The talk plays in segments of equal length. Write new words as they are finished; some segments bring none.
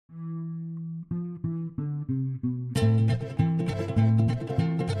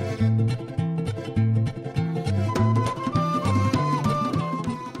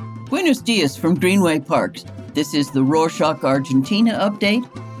Buenos dias from Greenway Parks. This is the Rorschach Argentina update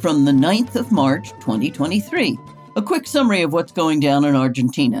from the 9th of March, 2023. A quick summary of what's going down in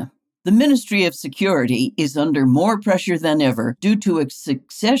Argentina. The Ministry of Security is under more pressure than ever due to a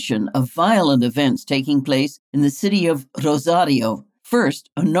succession of violent events taking place in the city of Rosario. First,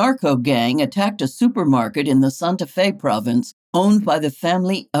 a narco gang attacked a supermarket in the Santa Fe province owned by the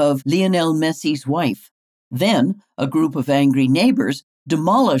family of Lionel Messi's wife. Then, a group of angry neighbors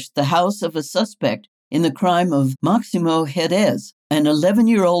demolished the house of a suspect in the crime of Maximo Jerez, an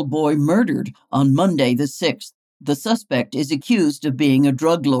 11-year-old boy murdered on Monday the 6th. The suspect is accused of being a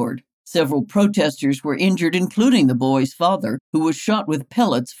drug lord. Several protesters were injured, including the boy's father, who was shot with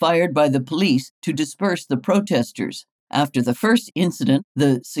pellets fired by the police to disperse the protesters. After the first incident,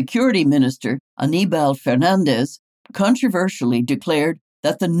 the security minister, Aníbal Fernández, controversially declared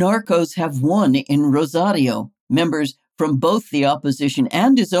that the narcos have won in Rosario. Members from both the opposition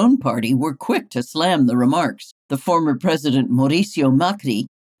and his own party were quick to slam the remarks. The former president Mauricio Macri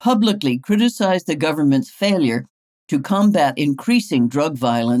publicly criticized the government's failure to combat increasing drug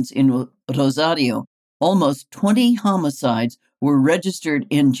violence in Rosario. Almost 20 homicides were registered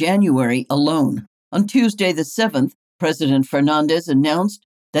in January alone. On Tuesday the 7th, President Fernandez announced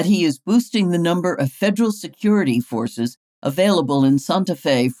that he is boosting the number of federal security forces available in Santa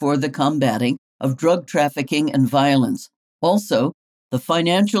Fe for the combating of drug trafficking and violence. Also, the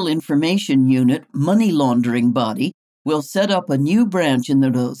Financial Information Unit money laundering body will set up a new branch in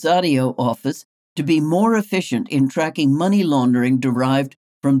the Rosario office to be more efficient in tracking money laundering derived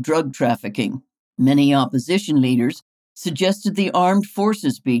from drug trafficking. Many opposition leaders suggested the armed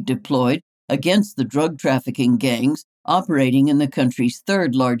forces be deployed against the drug trafficking gangs operating in the country's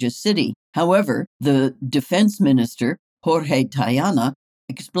third largest city. However, the defense minister, Jorge Tayana,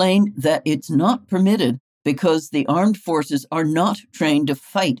 explained that it's not permitted because the armed forces are not trained to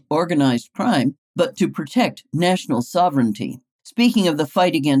fight organized crime, but to protect national sovereignty. Speaking of the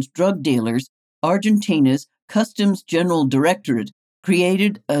fight against drug dealers, Argentina's Customs General Directorate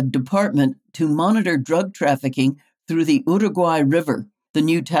created a department to monitor drug trafficking through the Uruguay River. The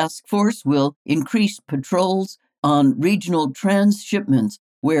new task force will increase patrols on regional transshipments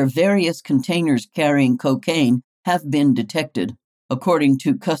where various containers carrying cocaine have been detected. According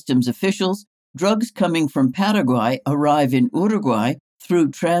to customs officials, drugs coming from Paraguay arrive in Uruguay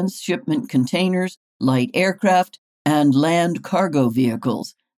through transshipment containers, light aircraft, and land cargo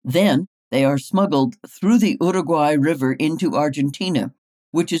vehicles. Then they are smuggled through the Uruguay River into Argentina,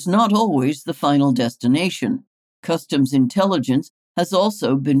 which is not always the final destination. Customs intelligence has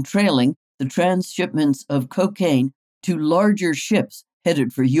also been trailing the transshipments of cocaine to larger ships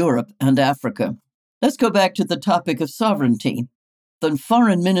headed for Europe and Africa. Let's go back to the topic of sovereignty. The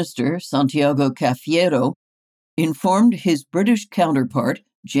Foreign Minister, Santiago Cafiero, informed his British counterpart,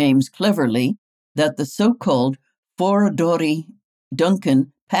 James Cleverly, that the so-called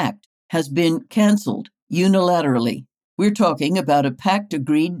Forradori-Duncan Pact has been cancelled unilaterally. We're talking about a pact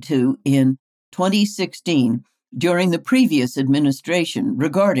agreed to in 2016 during the previous administration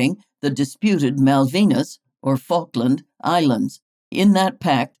regarding the disputed Malvinas, or Falkland, Islands. In that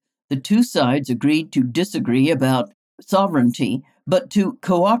pact, the two sides agreed to disagree about sovereignty, but to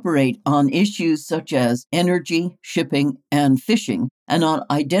cooperate on issues such as energy, shipping, and fishing, and on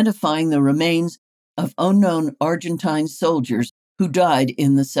identifying the remains of unknown Argentine soldiers who died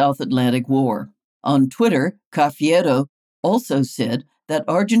in the South Atlantic War. On Twitter, Cafiero also said that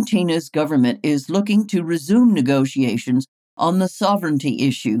Argentina's government is looking to resume negotiations on the sovereignty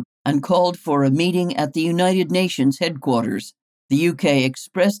issue and called for a meeting at the United Nations headquarters. The UK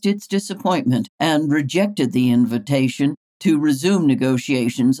expressed its disappointment and rejected the invitation to resume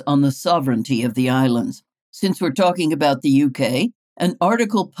negotiations on the sovereignty of the islands. Since we're talking about the UK, an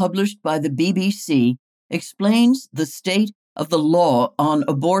article published by the BBC explains the state of the law on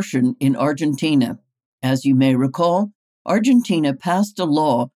abortion in Argentina. As you may recall, Argentina passed a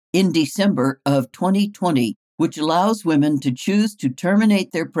law in December of 2020 which allows women to choose to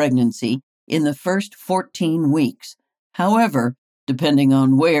terminate their pregnancy in the first 14 weeks. However, depending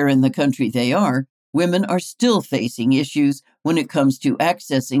on where in the country they are, women are still facing issues when it comes to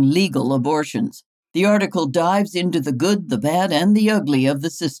accessing legal abortions. The article dives into the good, the bad, and the ugly of the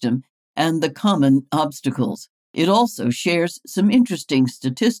system and the common obstacles. It also shares some interesting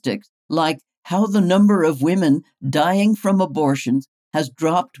statistics, like how the number of women dying from abortions has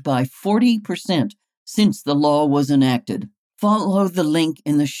dropped by 40% since the law was enacted. Follow the link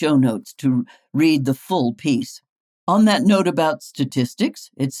in the show notes to read the full piece. On that note about statistics,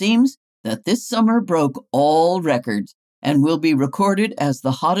 it seems that this summer broke all records and will be recorded as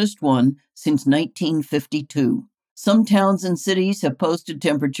the hottest one since 1952. Some towns and cities have posted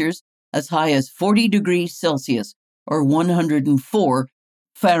temperatures as high as 40 degrees Celsius or 104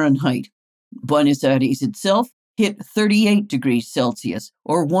 Fahrenheit. Buenos Aires itself hit 38 degrees Celsius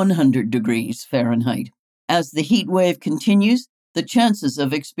or 100 degrees Fahrenheit. As the heat wave continues, the chances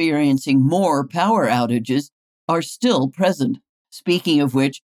of experiencing more power outages are still present. Speaking of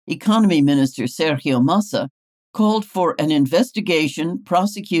which, Economy Minister Sergio Massa called for an investigation,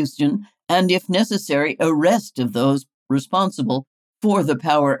 prosecution, and if necessary, arrest of those responsible for the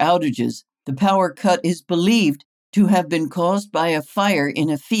power outages. The power cut is believed to have been caused by a fire in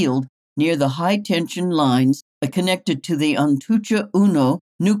a field near the high-tension lines connected to the Antucha Uno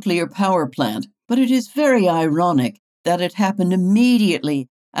nuclear power plant. But it is very ironic that it happened immediately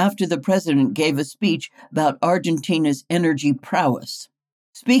after the president gave a speech about Argentina's energy prowess.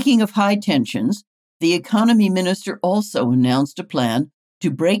 Speaking of high tensions, the economy minister also announced a plan to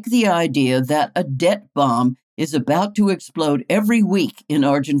break the idea that a debt bomb is about to explode every week in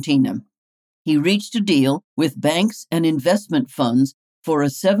Argentina. He reached a deal with banks and investment funds for a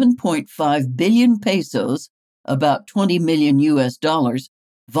 7.5 billion pesos, about 20 million US dollars,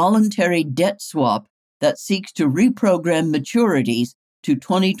 voluntary debt swap that seeks to reprogram maturities to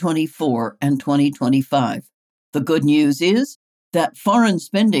 2024 and 2025. The good news is that foreign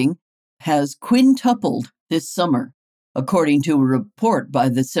spending has quintupled this summer. According to a report by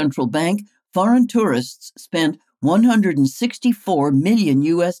the central bank, foreign tourists spent 164 million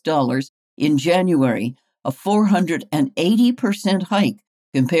US dollars in January, a 480% hike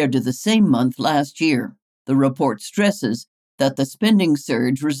compared to the same month last year. The report stresses that the spending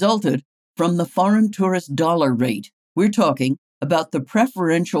surge resulted from the foreign tourist dollar rate. We're talking about the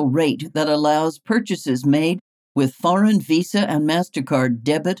preferential rate that allows purchases made with foreign Visa and MasterCard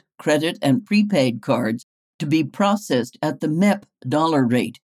debit, credit, and prepaid cards to be processed at the MEP dollar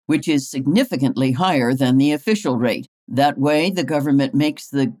rate, which is significantly higher than the official rate. That way, the government makes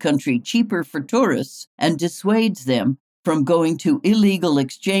the country cheaper for tourists and dissuades them from going to illegal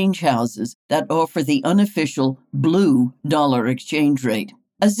exchange houses that offer the unofficial blue dollar exchange rate.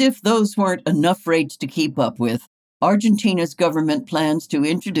 As if those weren't enough rates to keep up with, Argentina's government plans to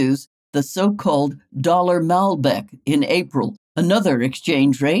introduce the so-called dollar Malbec in April, another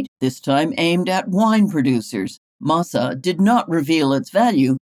exchange rate, this time aimed at wine producers. Massa did not reveal its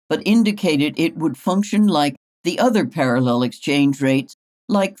value, but indicated it would function like the other parallel exchange rates,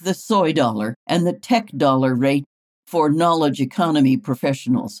 like the soy dollar and the tech dollar rate for knowledge economy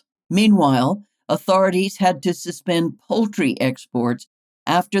professionals. Meanwhile, authorities had to suspend poultry exports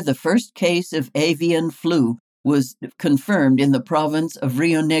after the first case of avian flu was confirmed in the province of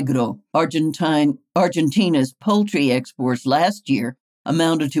Rio Negro. Argentina's poultry exports last year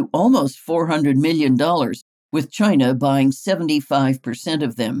amounted to almost $400 million, with China buying 75%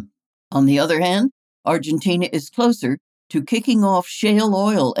 of them. On the other hand, Argentina is closer to kicking off shale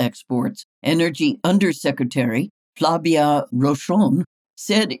oil exports. Energy Undersecretary Flavia Rochon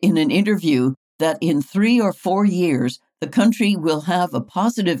said in an interview that in 3 or 4 years, the country will have a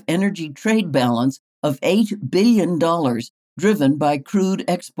positive energy trade balance of $8 billion driven by crude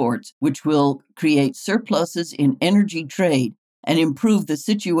exports, which will create surpluses in energy trade and improve the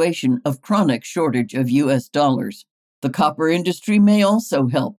situation of chronic shortage of U.S. dollars. The copper industry may also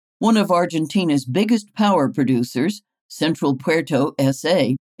help. One of Argentina's biggest power producers, Central Puerto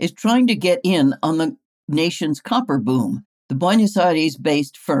S.A., is trying to get in on the nation's copper boom. The Buenos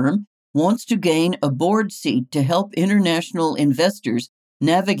Aires-based firm wants to gain a board seat to help international investors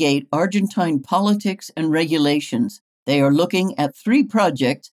navigate Argentine politics and regulations. They are looking at 3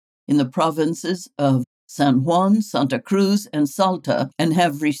 projects in the provinces of San Juan, Santa Cruz, and Salta, and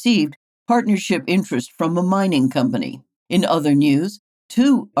have received partnership interest from a mining company. In other news,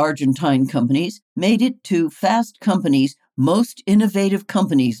 2 Argentine companies made it to Fast Company's Most Innovative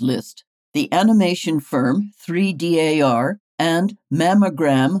Companies list. The animation firm 3DAR and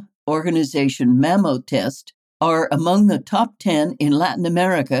mammogram organization Mammotest are among the top 10 in Latin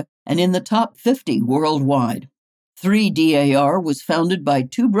America and in the top 50 worldwide. 3DAR was founded by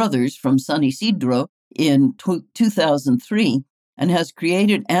 2 brothers from San Isidro in 2003 and has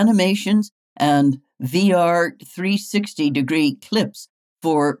created animations and VR 360-degree clips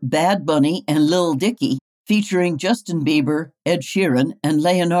for Bad Bunny and Lil Dicky, featuring Justin Bieber, Ed Sheeran, and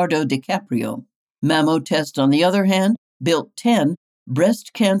Leonardo DiCaprio. Mammotest, on the other hand, built 10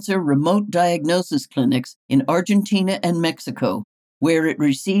 breast cancer remote diagnosis clinics in Argentina and Mexico, where it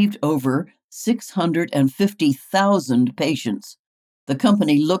received over 650,000 patients. The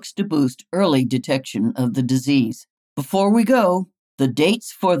company looks to boost early detection of the disease. Before we go, the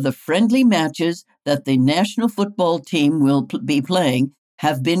dates for the friendly matches that the national football team will be playing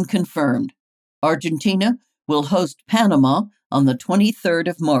have been confirmed. Argentina will host Panama on the 23rd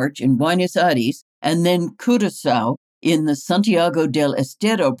of March in Buenos Aires and then Curaçao in the Santiago del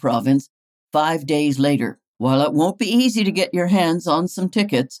Estero province 5 days later. While it won't be easy to get your hands on some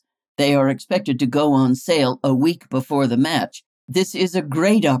tickets, they are expected to go on sale a week before the match. This is a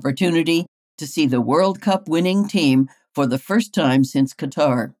great opportunity to see the World Cup winning team for the first time since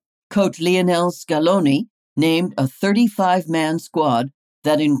Qatar. Coach Lionel Scaloni named a 35-man squad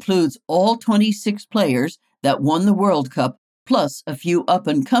that includes all 26 players that won the World Cup, plus a few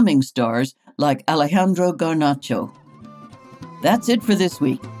up-and-coming stars like Alejandro Garnacho. That's it for this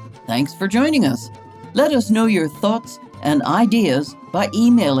week. Thanks for joining us. Let us know your thoughts and ideas by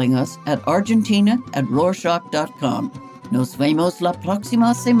emailing us at argentina@rorschach.com. Nos vemos la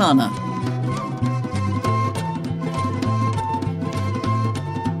próxima semana.